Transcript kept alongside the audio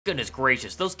Goodness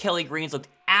gracious, those Kelly Greens looked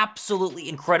absolutely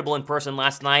incredible in person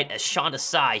last night as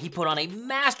Desai, he put on a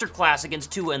masterclass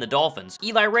against Tua and the Dolphins.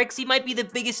 Eli Ricks, he might be the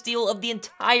biggest steal of the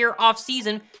entire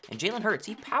offseason, and Jalen Hurts,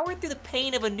 he powered through the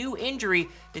pain of a new injury.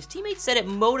 His teammates said it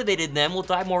motivated them. We'll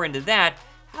dive more into that.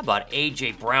 How about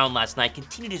A.J. Brown last night?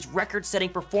 Continued his record-setting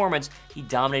performance. He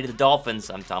dominated the Dolphins.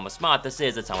 I'm Thomas Mott. This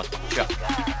is the Thomas Mott Show.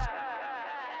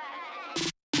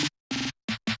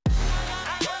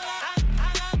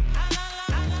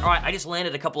 All right, I just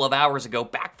landed a couple of hours ago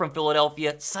back from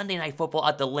Philadelphia. Sunday Night Football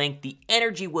at the Link. The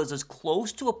energy was as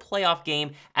close to a playoff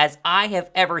game as I have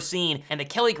ever seen. And the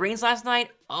Kelly Greens last night,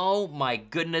 oh my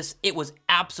goodness, it was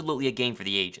absolutely a game for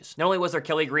the ages. Not only was there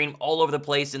Kelly Green all over the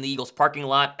place in the Eagles parking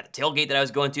lot, at the tailgate that I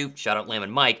was going to, shout out Lamb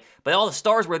and Mike, but all the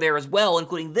stars were there as well,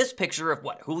 including this picture of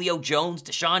Julio Jones,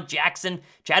 Deshaun Jackson,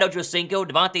 Chad Ochocinco,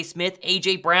 Devontae Smith,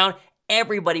 A.J. Brown.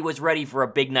 Everybody was ready for a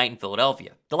big night in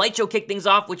Philadelphia. The light show kicked things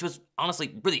off, which was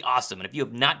honestly really awesome. And if you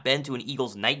have not been to an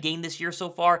Eagles night game this year so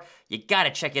far, you gotta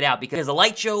check it out because the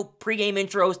light show, pregame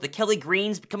intros, the Kelly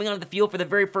Greens coming onto the field for the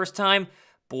very first time,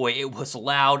 boy, it was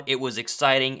loud, it was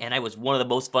exciting, and it was one of the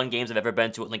most fun games I've ever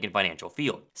been to at Lincoln Financial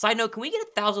Field. Side note, can we get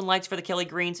 1,000 likes for the Kelly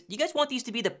Greens? You guys want these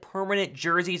to be the permanent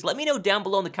jerseys? Let me know down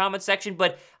below in the comment section,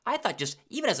 but I thought just,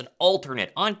 even as an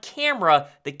alternate, on camera,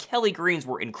 the Kelly Greens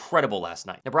were incredible last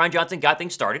night. Now, Brian Johnson got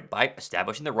things started by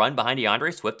establishing the run behind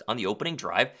DeAndre Swift on the opening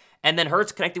drive, and then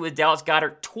Hurts connected with Dallas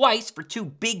Goedert twice for 2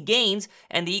 big gains,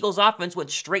 and the Eagles offense went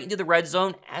straight into the red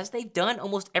zone, as they've done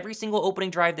almost every single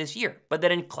opening drive this year. But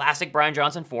then in classic Brian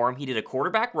Johnson form, he did a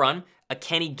quarterback run, a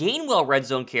Kenny Gainwell red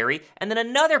zone carry, and then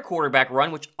another quarterback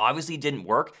run, which obviously didn't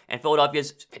work, and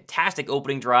Philadelphia's fantastic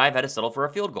opening drive had to settle for a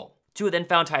field goal. Tua then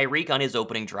found Tyreek on his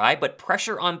opening drive, but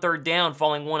pressure on third down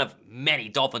following one of many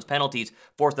Dolphins penalties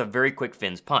forced a very quick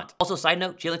Fins punt. Also, side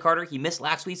note, Jalen Carter, he missed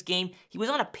last week's game. He was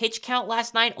on a pitch count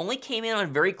last night, only came in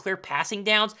on very clear passing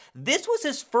downs. This was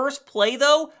his first play,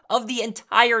 though, of the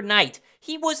entire night.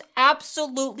 He was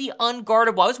absolutely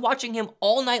unguardable. I was watching him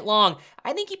all night long.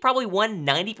 I think he probably won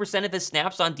 90% of his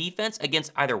snaps on defense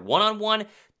against either one-on-one,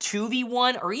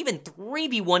 2v1, or even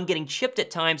 3v1 getting chipped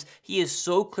at times. He is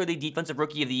so clearly Defensive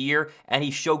Rookie of the Year, and he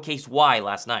showcased why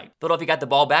last night. Philadelphia got the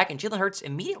ball back, and Jalen Hurts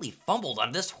immediately fumbled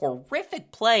on this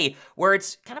horrific play where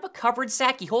it's kind of a covered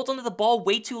sack. He holds onto the ball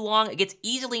way too long. It gets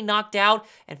easily knocked out,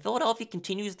 and Philadelphia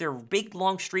continues their big,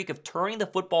 long streak of turning the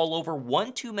football over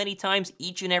one too many times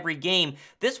each and every game.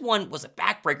 This one was a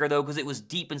backbreaker, though, because it was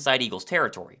deep inside Eagles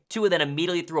territory. Tua then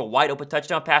immediately threw a wide-open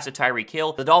touchdown pass to Tyreek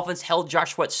Hill. The Dolphins held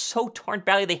Josh Sweat so darn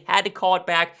badly they had to call it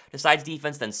back. Decide's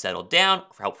defense then settled down,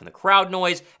 help from the crowd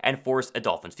noise, and forced a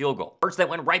Dolphins field goal. Hurts then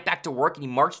went right back to work, and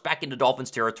he marched back into Dolphins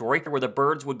territory, where the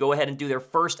Birds would go ahead and do their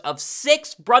first of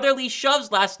 6 brotherly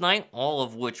shoves last night, all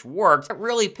of which worked. It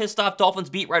really pissed off Dolphins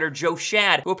beat writer Joe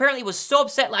Shad, who apparently was so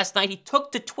upset last night he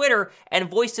took to Twitter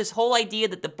and voiced his whole idea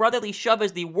that the brotherly shove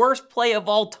is the worst play of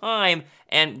all time,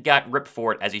 and got ripped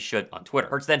for it, as he should on Twitter.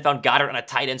 Hurts then found Goedert on a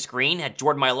tight end screen, had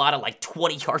Jordan Mailata like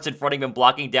 20 yards in front of him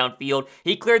blocking downfield.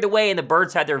 He cleared the way, and the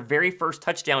Birds had their very first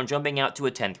touchdown, jumping out to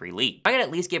a 10-3 lead. I gotta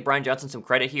at least give Brian Johnson some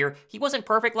credit here. He wasn't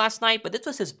perfect last night, but this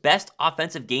was his best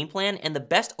offensive game plan and the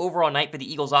best overall night for the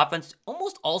Eagles offense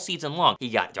almost all season long. He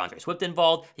got DeAndre Swift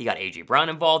involved, he got A.J. Brown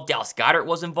involved, Dallas Goedert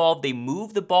was involved. They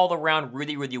moved the ball around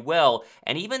really, really well,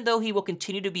 and even though he will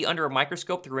continue to be under a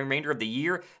microscope the remainder of the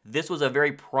year, this was a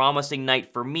very promising night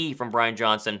for me from Brian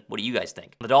Johnson. What do you guys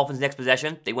think? On the Dolphins' next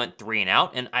possession, they went 3 and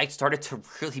out, and I started to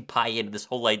really buy into this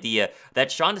whole idea that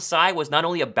Desai was not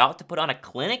only about to put on a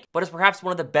clinic, but is perhaps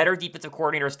one of the better defensive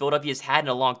coordinators Philadelphia's had in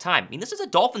a long time. I mean, this is a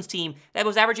Dolphins team that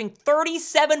was averaging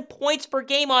 37 points per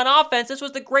game on offense. This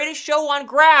was the greatest show on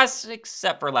grass,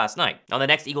 except for last night. On the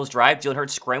next Eagles drive, Jalen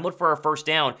Hurts scrambled for a first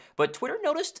down, but Twitter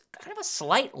noticed kind of a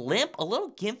slight limp, a little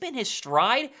gimp in his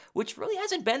stride, which really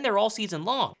hasn't been there all season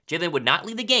long. Jalen would not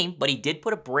lead the game, but he did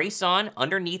put a brace on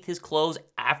underneath his clothes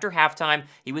after halftime.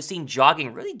 He was seen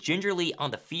jogging really gingerly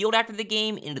on the field after the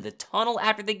game, into the tunnel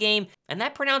after the game, and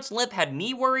that pronounced limp had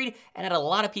me worried and had a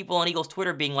lot of people on Eagles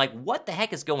Twitter being like, what the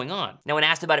heck is going on? Now, when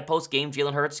asked about it post-game,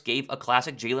 Jalen Hurts gave a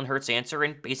classic Jalen Hurts answer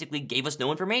and basically gave us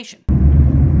no information.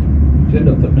 Did you end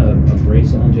up putting a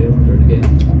brace on Jalen during the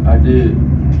game? I did.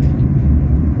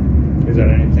 Is that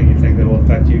anything you think that will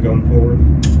affect you going forward?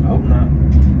 I hope not.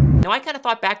 Now, I kind of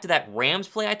thought back to that Rams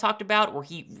play I talked about where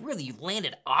he really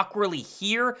landed awkwardly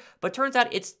here, but turns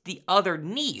out it's the other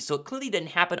knee, so it clearly didn't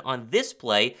happen on this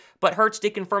play, but Hurts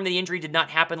did confirm the injury did not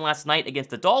happen last night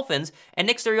against the Dolphins, and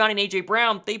Nick Sirianni and A.J.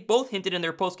 Brown, they both hinted in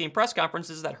their post-game press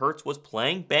conferences that Hurts was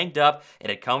playing banged up,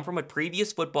 it had come from a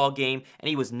previous football game, and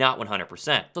he was not 100%.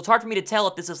 So it's hard for me to tell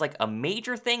if this is like a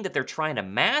major thing that they're trying to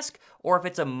mask, or if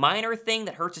it's a minor thing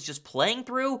that Hurts is just playing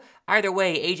through. Either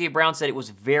way, A.J. Brown said it was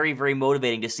very, very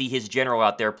motivating to see his general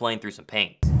out there playing through some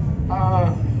pain.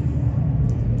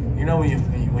 You know,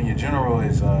 when your general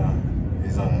is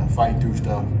fighting through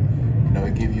stuff, you know,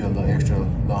 it gives you a little extra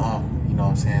little hump, you know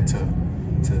what I'm saying,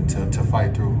 to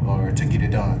fight through or to get it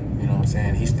done. You know what I'm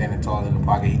saying? He's standing tall in the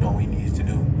pocket. He know what he needs to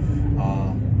do,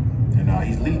 and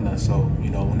he's leading us. So you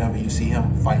know, whenever you see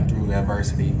him fighting through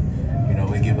adversity, you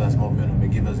know, it gives us momentum,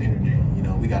 it gives us energy. You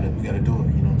know, we gotta do it.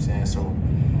 You know what I'm saying? So,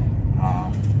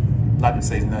 not to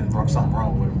say something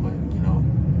wrong with him, but you know,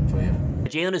 so yeah.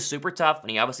 Jalen is super tough,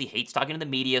 and he obviously hates talking to the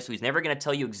media, so he's never going to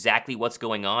tell you exactly what's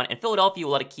going on, and Philadelphia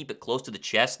will let it keep it close to the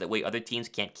chest, that way other teams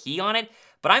can't key on it,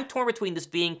 but I'm torn between this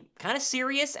being kind of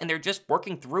serious, and they're just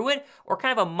working through it, or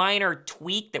kind of a minor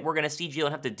tweak that we're going to see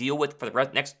Jalen have to deal with for the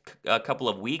next couple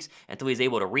of weeks until he's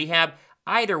able to rehab.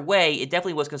 Either way, it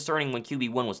definitely was concerning when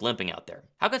QB1 was limping out there.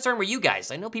 How concerned were you guys?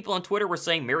 I know people on Twitter were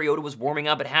saying Mariota was warming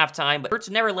up at halftime, but Hurts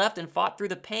never left and fought through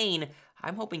the pain.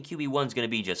 I'm hoping QB1's going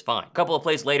to be just fine. A couple of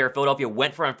plays later, Philadelphia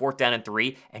went for on 4th down and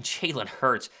 3, and Jalen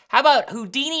Hurts. How about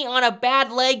Houdini on a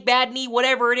bad leg, bad knee,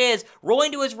 whatever it is,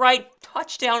 rolling to his right,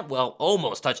 touchdown, well,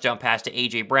 almost touchdown pass to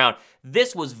A.J. Brown.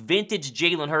 This was vintage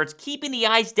Jalen Hurts, keeping the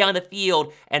eyes down the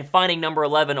field and finding number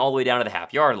 11 all the way down to the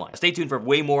half-yard line. Stay tuned for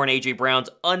way more on A.J. Brown's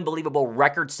unbelievable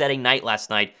record-setting night last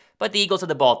night. But the Eagles had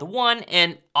the ball at the 1,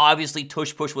 and obviously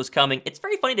tush push was coming. It's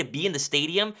very funny to be in the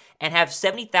stadium and have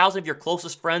 70,000 of your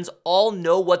closest friends all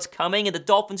know what's coming, and the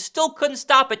Dolphins still couldn't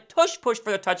stop it. Tush push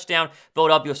for the touchdown.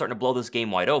 Philadelphia was starting to blow this game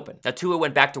wide open. Now, Tua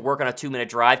went back to work on a 2-minute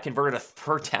drive, converted a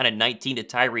 3rd down and 19 to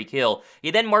Tyreek Hill.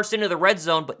 He then marched into the red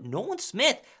zone, but Nolan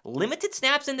Smith, limited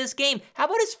snaps in this game. How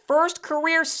about his first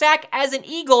career sack as an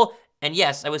Eagle? And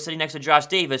yes, I was sitting next to Josh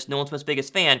Davis, Nolan Smith's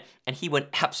biggest fan, and he went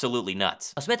absolutely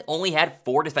nuts. Now, Smith only had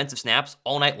 4 defensive snaps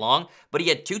all night long, but he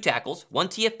had 2 tackles, 1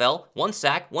 TFL, 1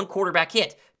 sack, 1 quarterback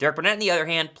hit. Derek Barnett, on the other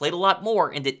hand, played a lot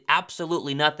more and did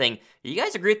absolutely nothing. You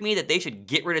guys agree with me that they should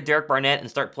get rid of Derek Barnett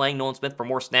and start playing Nolan Smith for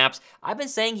more snaps? I've been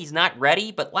saying he's not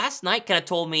ready, but last night kind of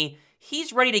told me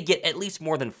he's ready to get at least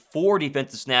more than 4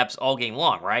 defensive snaps all game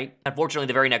long, right? Unfortunately,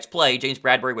 the very next play, James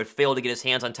Bradbury would fail to get his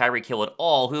hands on Tyreek Hill at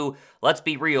all, who, let's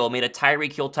be real, made a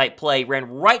Tyreek Hill type play, ran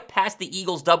right past the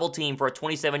Eagles double team for a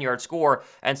 27-yard score,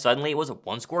 and suddenly it was a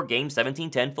 1-score game,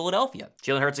 17-10 Philadelphia.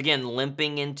 Jalen Hurts again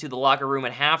limping into the locker room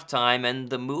at halftime, and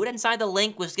the mood inside the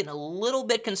Link was getting a little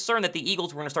bit concerned that the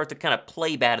Eagles were going to start to kind of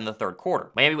play bad in the 3rd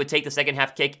quarter. Miami would take the second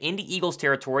half kick into Eagles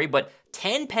territory, but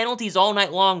 10 penalties all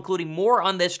night long, including more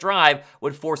on this drive,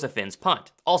 would force a Fins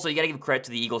punt. Also, you gotta give credit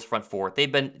to the Eagles front 4. They've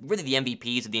been really the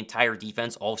MVPs of the entire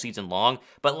defense all season long,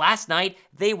 but last night,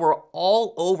 they were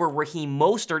all over Raheem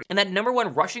Mostert, and that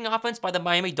 #1 rushing offense by the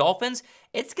Miami Dolphins,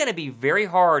 it's gonna be very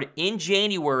hard in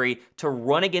January to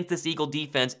run against this Eagle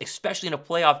defense, especially in a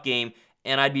playoff game,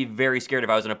 and I'd be very scared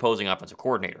if I was an opposing offensive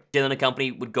coordinator. Jalen and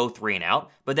company would go 3 and out,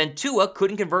 but then Tua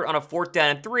couldn't convert on a 4th down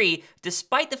and 3,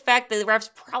 despite the fact that the refs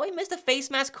probably missed a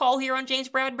face mask call here on James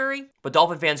Bradbury. But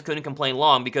Dolphin fans couldn't complain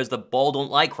long because the ball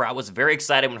don't like crowd was very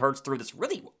excited when Hurts threw this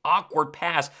really awkward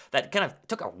pass that kind of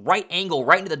took a right angle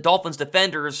right into the Dolphins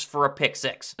defenders for a pick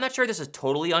 6. I'm not sure this is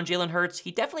totally on Jalen Hurts. He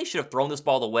definitely should have thrown this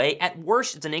ball away. At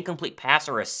worst, it's an incomplete pass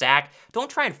or a sack. Don't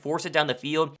try and force it down the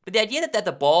field. But the idea that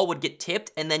the ball would get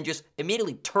tipped and then just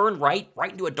immediately turn right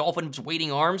into a Dolphin's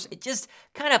waiting arms, it just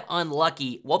kind of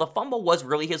unlucky. While the fumble was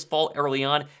really his fault early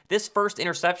on, this first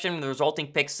interception and the resulting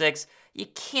pick 6, you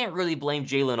can't really blame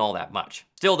Jalen all that much.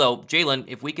 Still though, Jalen,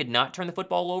 if we could not turn the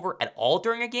football over at all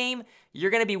during a game,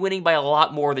 you're going to be winning by a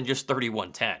lot more than just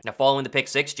 31-10. Now following the pick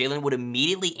 6, Jalen would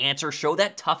immediately answer, show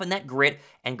that tough and that grit,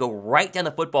 and go right down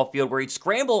the football field where he'd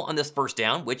scramble on this 1st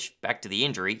down, which, back to the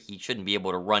injury, he shouldn't be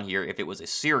able to run here if it was a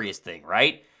serious thing,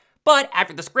 right? But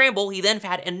after the scramble, he then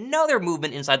had another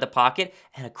movement inside the pocket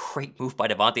and a great move by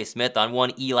Devontae Smith on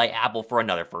one Eli Apple for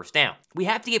another 1st down. We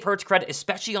have to give Hurts credit,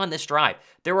 especially on this drive.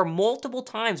 There were multiple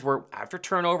times where after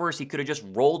turnovers, he could have just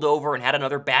rolled over and had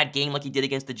another bad game like he did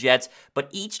against the Jets, but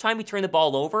each time he turned the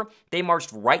ball over, they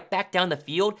marched right back down the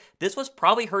field. This was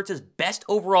probably Hurts' best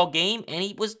overall game, and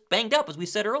he was banged up, as we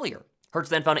said earlier. Hurts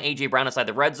then found A.J. Brown inside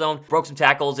the red zone, broke some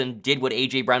tackles, and did what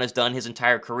A.J. Brown has done his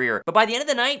entire career. But by the end of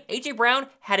the night, A.J. Brown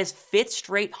had his 5th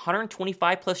straight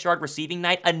 125-plus yard receiving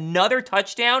night, another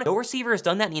touchdown. No receiver has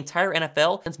done that in the entire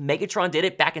NFL since Megatron did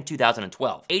it back in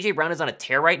 2012. A.J. Brown is on a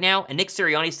tear right now, and Nick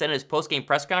Sirianni said in his post-game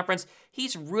press conference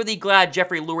he's really glad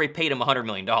Jeffrey Lurie paid him $100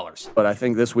 million. But I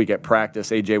think this week at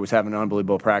practice, AJ was having an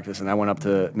unbelievable practice, and I went up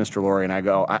to Mr. Lurie and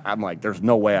I'm like, there's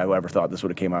no way I ever thought this would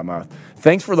have came out of my mouth.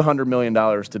 Thanks for the $100 million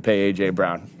to pay AJ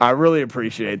Brown. I really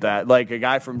appreciate that. Like a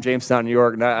guy from Jamestown, New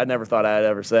York, I never thought I'd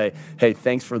ever say, hey,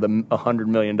 thanks for the $100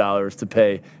 million to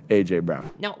pay AJ Brown.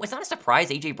 Now, it's not a surprise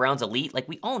AJ Brown's elite. Like,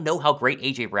 we all know how great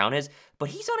AJ Brown is, but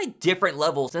he's on a different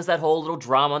level since that whole little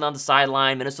drama on the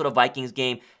sideline, Minnesota Vikings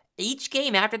game. Each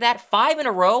game after that, 5 in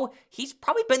a row, he's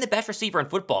probably been the best receiver in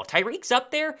football. Tyreek's up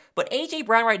there, but A.J.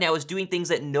 Brown right now is doing things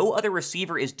that no other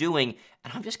receiver is doing,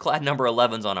 and I'm just glad number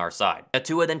 11's on our side.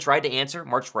 Tua then tried to answer,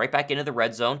 marched right back into the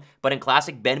red zone, but in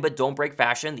classic bend but don't break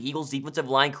fashion, the Eagles' defensive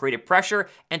line created pressure,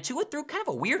 and Tua threw kind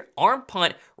of a weird arm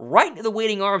punt right into the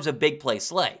waiting arms of big play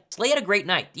Slay. Slay had a great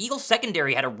night. The Eagles'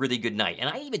 secondary had a really good night, and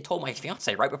I even told my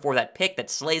fiance right before that pick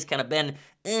that Slay's kind of been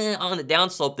on the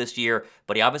downslope this year,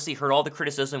 but he obviously heard all the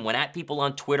criticism, went at people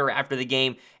on Twitter after the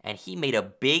game, and he made a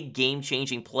big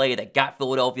game-changing play that got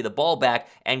Philadelphia the ball back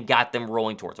and got them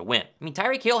rolling towards a win. I mean,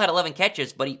 Tyreek Hill had 11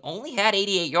 catches, but he only had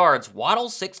 88 yards. Waddle,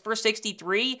 6 for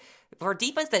 63. For a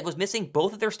defense that was missing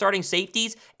both of their starting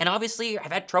safeties, and obviously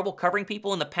have had trouble covering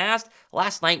people in the past,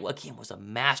 last night, again, was a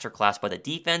masterclass by the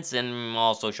defense and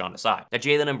also Sean Desai. Now,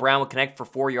 Jalen and Brown would connect for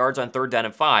 4 yards on 3rd down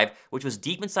and 5, which was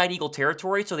deep inside Eagle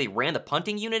territory, so they ran the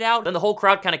punting unit out. Then the whole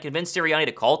crowd kind of convinced Sirianni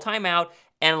to call timeout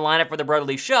and line up for the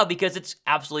brotherly shove because it's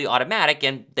absolutely automatic,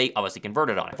 and they obviously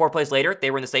converted on it. 4 plays later,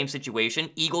 they were in the same situation.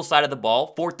 Eagles side of the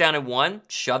ball, 4th down and 1,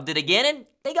 shoved it again, and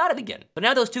they got it again. But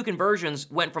now those 2 conversions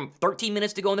went from 13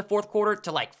 minutes to go in the 4th quarter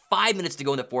to like 5 minutes to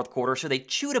go in the 4th quarter, so they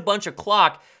chewed a bunch of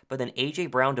clock, but then A.J.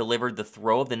 Brown delivered the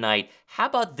throw of the night. How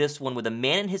about this one with a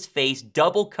man in his face,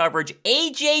 double coverage,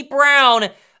 A.J. Brown?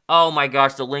 Oh my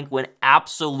gosh, the link went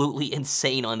absolutely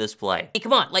insane on this play. Hey,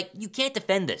 come on, like, you can't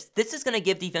defend this. This is gonna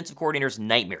give defensive coordinators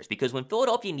nightmares because when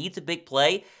Philadelphia needs a big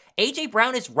play, A.J.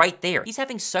 Brown is right there. He's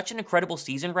having such an incredible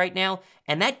season right now,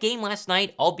 and that game last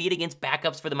night, albeit against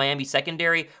backups for the Miami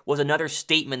secondary, was another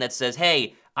statement that says,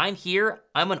 hey, I'm here,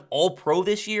 I'm an all-pro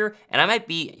this year, and I might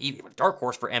be even a dark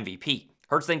horse for MVP.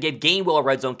 Hurts then gave Gainwell a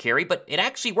red zone carry, but it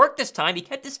actually worked this time. He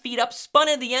kept his feet up, spun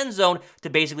in the end zone to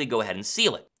basically go ahead and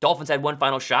seal it. Dolphins had one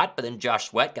final shot, but then Josh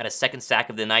Sweat got a 2nd sack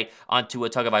of the night on Tua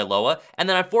Tagovailoa. And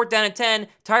then on 4th down and 10,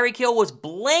 Tyreek Hill was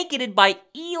blanketed by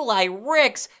Eli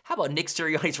Ricks. How about Nick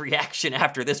Sirianni's reaction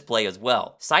after this play as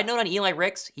well? Side note on Eli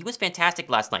Ricks, he was fantastic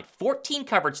last night. 14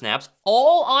 coverage snaps,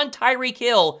 all on Tyreek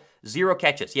Hill. 0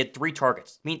 catches. He had 3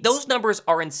 targets. I mean, those numbers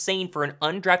are insane for an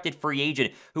undrafted free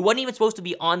agent who wasn't even supposed to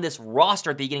be on this roster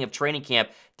at the beginning of training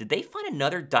camp. Did they find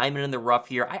another diamond in the rough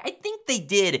here? I think they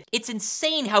did. It's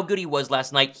insane how good he was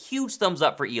last night. Huge thumbs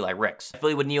up for Eli Ricks.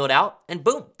 Philly would kneel it out, and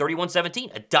boom,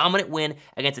 31-17. A dominant win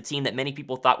against a team that many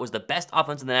people thought was the best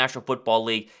offense in the National Football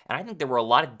League. And I think there were a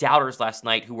lot of doubters last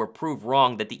night who were proved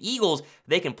wrong that the Eagles,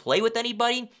 they can play with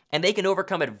anybody, and they can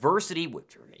overcome adversity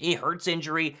with Hurts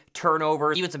injury,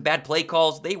 turnover, even some bad play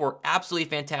calls. They were absolutely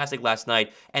fantastic last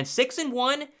night. And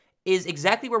 6-1 is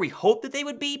exactly where we hoped that they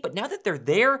would be, but now that they're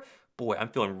there, boy, I'm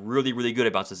feeling really, really good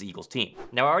about this Eagles team.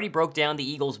 Now, I already broke down the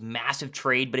Eagles' massive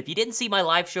trade, but if you didn't see my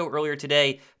live show earlier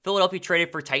today, Philadelphia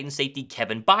traded for Titans safety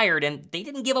Kevin Byard, and they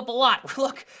didn't give up a lot.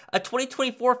 Look, a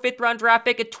 2024 5th-round draft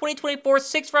pick, a 2024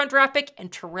 6th-round draft pick,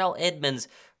 and Terrell Edmonds.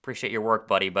 Appreciate your work,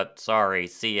 buddy, but sorry.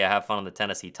 See ya. Have fun on the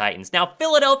Tennessee Titans. Now,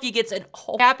 Philadelphia gets it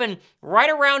all happen right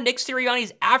around Nick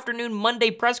Sirianni's afternoon Monday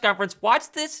press conference.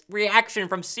 Watch this reaction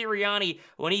from Sirianni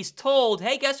when he's told,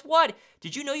 hey, guess what?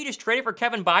 Did you know you just traded for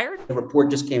Kevin Byard? The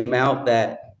report just came out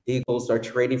that the Eagles are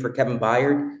trading for Kevin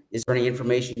Byard. Is there any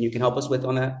information you can help us with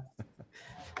on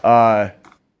that?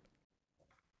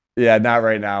 Yeah, not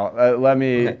right now. Let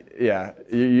me, okay. Yeah,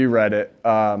 you read it.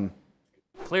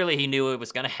 Clearly, he knew it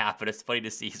was going to happen. It's funny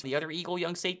to see. The other Eagle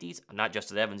young safeties, not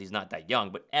Justin Evans, he's not that young,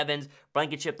 but Evans,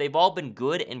 Blankenship, they've all been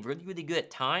good and really, really good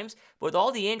at times. But with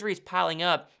all the injuries piling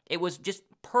up, it was just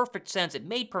perfect sense. It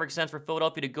made perfect sense for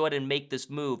Philadelphia to go ahead and make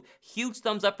this move. Huge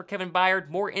thumbs up for Kevin Byard.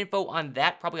 More info on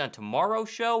that probably on tomorrow's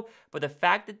show. But the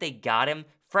fact that they got him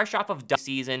fresh off of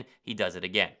season, he does it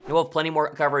again. We'll have plenty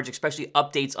more coverage, especially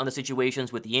updates on the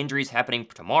situations with the injuries happening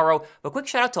tomorrow. But quick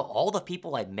shout out to all the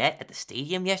people I met at the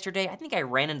stadium yesterday. I think I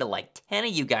ran into like 10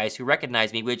 of you guys who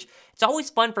recognized me, which it's always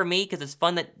fun for me because it's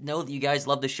fun to know that you guys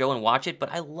love the show and watch it,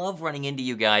 but I love running into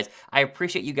you guys. I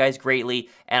appreciate you guys greatly,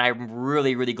 and I'm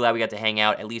really, really glad we got to hang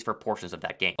out, at least for portions of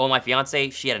that game. Oh, my fiance,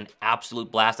 she had an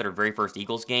absolute blast at her very first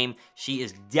Eagles game. She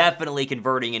is definitely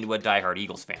converting into a diehard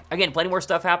Eagles fan. Again, plenty more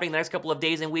stuff happening the next couple of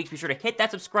days and weeks. Be sure to hit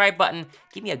that subscribe button.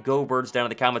 Give me a go birds down in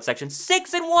the comment section.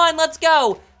 6-1, let's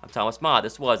go! I'm Thomas Mott.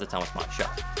 This was the Thomas Mott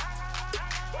Show.